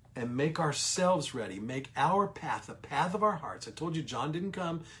 and make ourselves ready. Make our path, the path of our hearts. I told you John didn't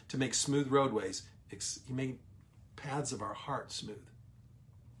come to make smooth roadways. He made paths of our heart smooth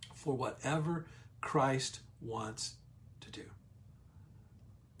for whatever Christ wants to do.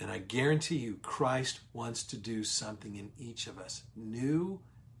 And I guarantee you, Christ wants to do something in each of us, new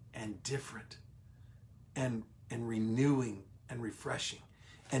and different, and renewing and refreshing.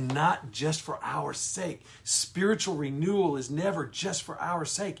 And not just for our sake. Spiritual renewal is never just for our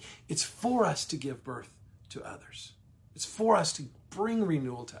sake. It's for us to give birth to others. It's for us to bring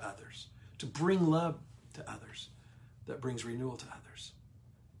renewal to others, to bring love to others that brings renewal to others.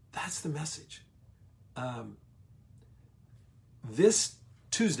 That's the message. This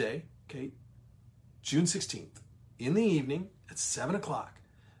Tuesday, okay, June 16th, in the evening at 7 o'clock,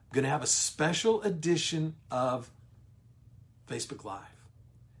 I'm going to have a special edition of Facebook Live.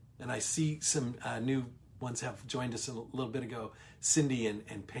 And I see some new ones have joined us a little bit ago. Cindy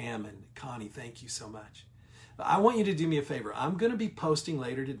and Pam and Connie, thank you so much. I want you to do me a favor. I'm going to be posting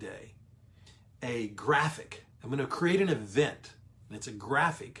later today a graphic. I'm going to create an event, and it's a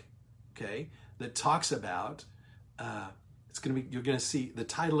graphic, okay, that talks about, you're going to see, the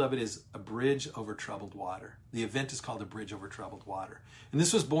title of it is A Bridge Over Troubled Water. The event is called A Bridge Over Troubled Water. And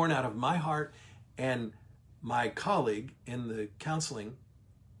this was born out of my heart and my colleague in the counseling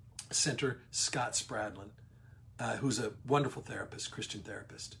center, Scott Spradlin, who's a wonderful therapist, Christian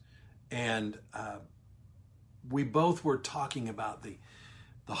therapist. And we both were talking about the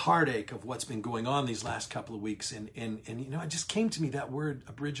heartache of what's been going on these last couple of weeks. And you know, it just came to me, that word,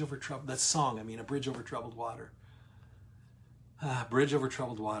 a bridge over troubled, that song, a bridge over troubled water. Bridge over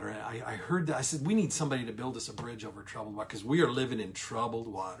troubled water. I heard that. I said, we need somebody to build us a bridge over troubled water, because we are living in troubled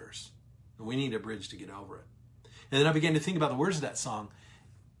waters. And we need a bridge to get over it. And then I began to think about the words of that song.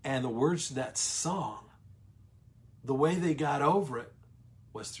 And the words to that song, the way they got over it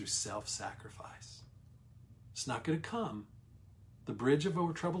was through self-sacrifice. It's not going to come. The bridge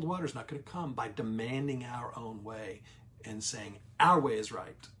over troubled water is not going to come by demanding our own way and saying our way is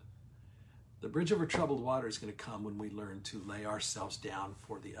right. The bridge over troubled water is going to come when we learn to lay ourselves down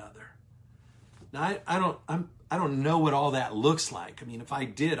for the other. Now, I don't know what all that looks like. If I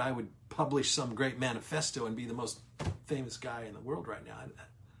did, I would publish some great manifesto and be the most famous guy in the world right now.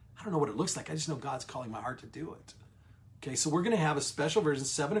 I don't know what it looks like. I just know God's calling my heart to do it. Okay, so we're going to have a special version,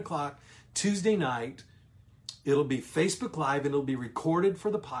 7 o'clock, Tuesday night. It'll be Facebook Live, and it'll be recorded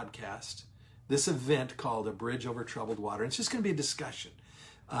for the podcast. This event called A Bridge Over Troubled Water. And it's just going to be a discussion.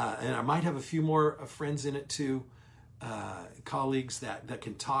 And I might have a few more friends in it too, colleagues that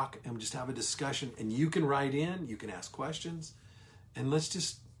can talk and just have a discussion. And you can write in, you can ask questions. And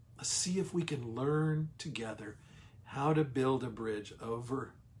let's see if we can learn together how to build a bridge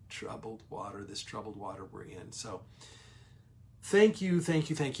over troubled water, this troubled water we're in. So thank you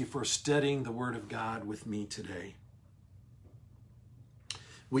for studying the Word of God with me today.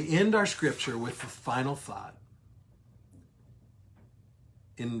 We end our scripture with the final thought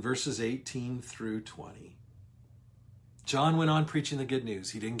in verses 18 through 20. John went on preaching the good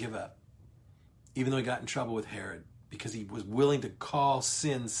news. He didn't give up, even though he got in trouble with Herod, because he was willing to call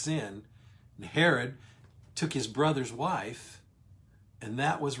sin, sin. And Herod took his brother's wife, and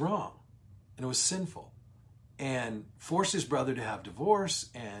that was wrong, and it was sinful, and forced his brother to have divorce,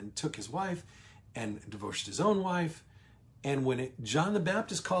 and took his wife and divorced his own wife. And when John the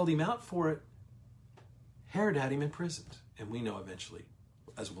Baptist called him out for it, Herod had him imprisoned. And we know eventually,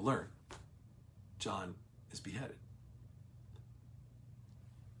 as we'll learn, John is beheaded.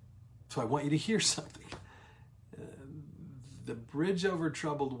 So I want you to hear something. The bridge over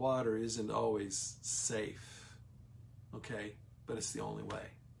troubled water isn't always safe, okay? But it's the only way.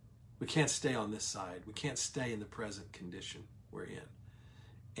 We can't stay on this side. We can't stay in the present condition we're in.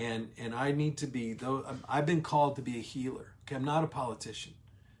 And I need to be, though I've been called to be a healer. Okay, I'm not a politician.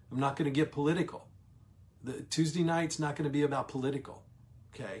 I'm not going to get political. The Tuesday night's not going to be about political,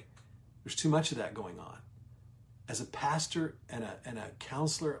 okay? There's too much of that going on. As a pastor and a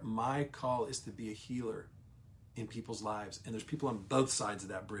counselor, my call is to be a healer in people's lives. And there's people on both sides of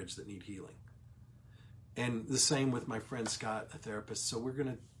that bridge that need healing. And the same with my friend Scott, a therapist. So we're going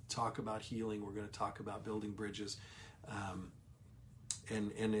to talk about healing. We're going to talk about building bridges. I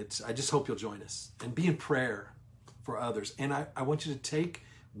just hope you'll join us and be in prayer for others. And I want you to take,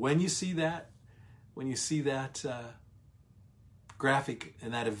 when you see that graphic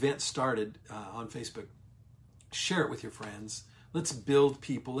and that event started on Facebook, share it with your friends. Let's build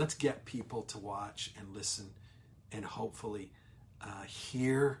people. Let's get people to watch and listen and hopefully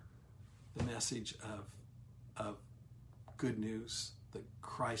hear the message of good news, that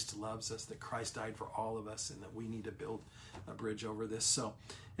Christ loves us, that Christ died for all of us, and that we need to build a bridge over this. So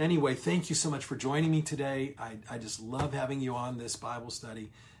anyway, thank you so much for joining me today. I just love having you on this Bible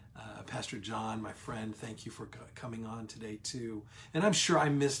study. Pastor John, my friend, thank you for coming on today too. And I'm sure I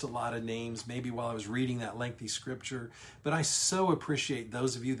missed a lot of names, maybe while I was reading that lengthy scripture, but I so appreciate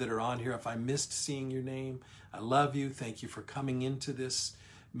those of you that are on here. If I missed seeing your name, I love you. Thank you for coming into this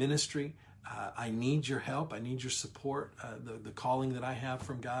ministry. I need your help. I need your support. The calling that I have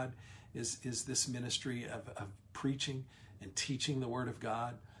from God is this ministry of preaching and teaching the Word of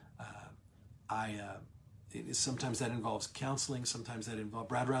God. Sometimes that involves counseling. Sometimes that involves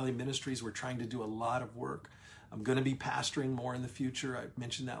Brad Riley Ministries. We're trying to do a lot of work. I'm going to be pastoring more in the future. I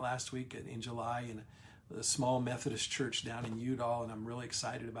mentioned that last week in July in a small Methodist church down in Udall, and I'm really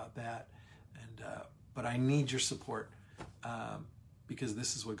excited about that. But I need your support because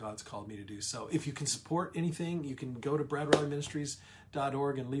this is what God's called me to do. So if you can support anything, you can go to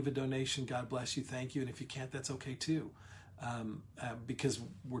bradrileyministries.org and leave a donation. God bless you. Thank you. And if you can't, that's okay too. Because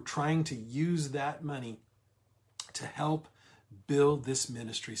we're trying to use that money to help build this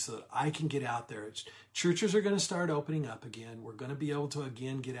ministry so that I can get out there. Churches are going to start opening up again. We're going to be able to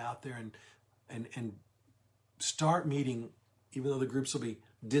again get out there and start meeting, even though the groups will be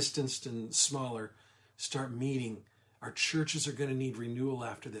distanced and smaller, start meeting. Our churches are going to need renewal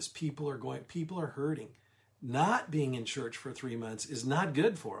after this. People are hurting. Not being in church for 3 months is not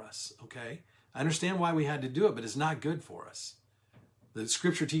good for us, okay? I understand why we had to do it, but it's not good for us. The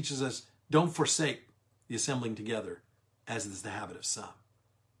scripture teaches us, don't forsake the assembling together, as is the habit of some,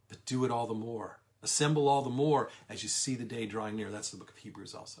 but do it all the more. Assemble all the more as you see the day drawing near. That's the book of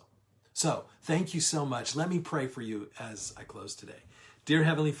Hebrews also. So thank you so much. Let me pray for you as I close today. Dear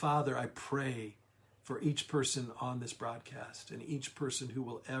Heavenly Father, I pray for each person on this broadcast and each person who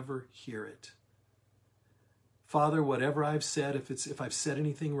will ever hear it. Father, whatever I've said, if I've said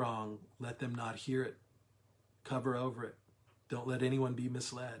anything wrong, let them not hear it. Cover over it. Don't let anyone be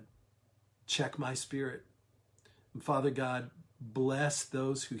misled. Check my spirit. And Father God, bless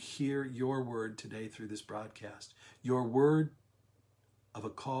those who hear your word today through this broadcast. Your word of a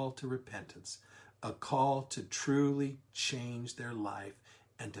call to repentance, a call to truly change their life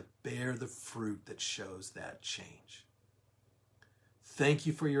and to bear the fruit that shows that change. Thank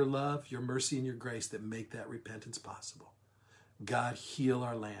you for your love, your mercy, and your grace that make that repentance possible. God, heal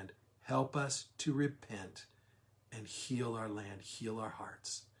our land. Help us to repent and heal our land, heal our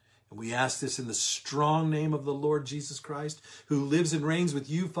hearts. And we ask this in the strong name of the Lord Jesus Christ, who lives and reigns with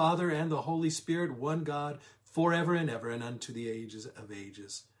you, Father, and the Holy Spirit, one God, forever and ever, and unto the ages of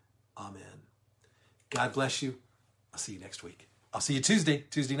ages. Amen. God bless you. I'll see you next week. I'll see you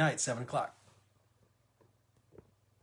Tuesday night, 7 o'clock.